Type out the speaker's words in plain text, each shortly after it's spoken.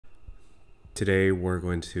Today we're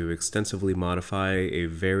going to extensively modify a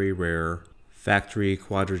very rare factory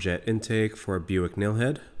quadrajet intake for a Buick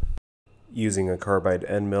nailhead. Using a carbide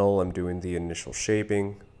end mill, I'm doing the initial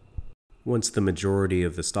shaping. Once the majority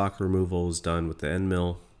of the stock removal is done with the end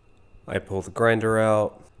mill, I pull the grinder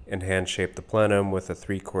out and hand shape the plenum with a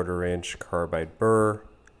 3/4 inch carbide burr.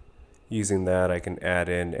 Using that, I can add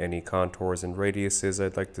in any contours and radiuses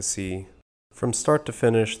I'd like to see. From start to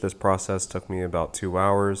finish, this process took me about 2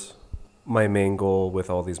 hours. My main goal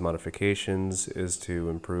with all these modifications is to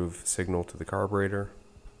improve signal to the carburetor.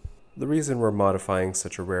 The reason we're modifying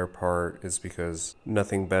such a rare part is because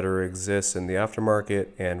nothing better exists in the aftermarket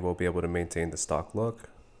and we'll be able to maintain the stock look.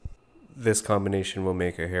 This combination will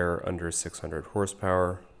make a hair under 600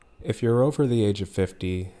 horsepower. If you're over the age of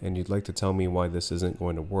 50 and you'd like to tell me why this isn't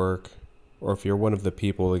going to work, or if you're one of the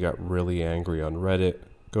people that got really angry on Reddit,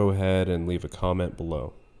 go ahead and leave a comment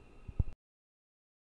below.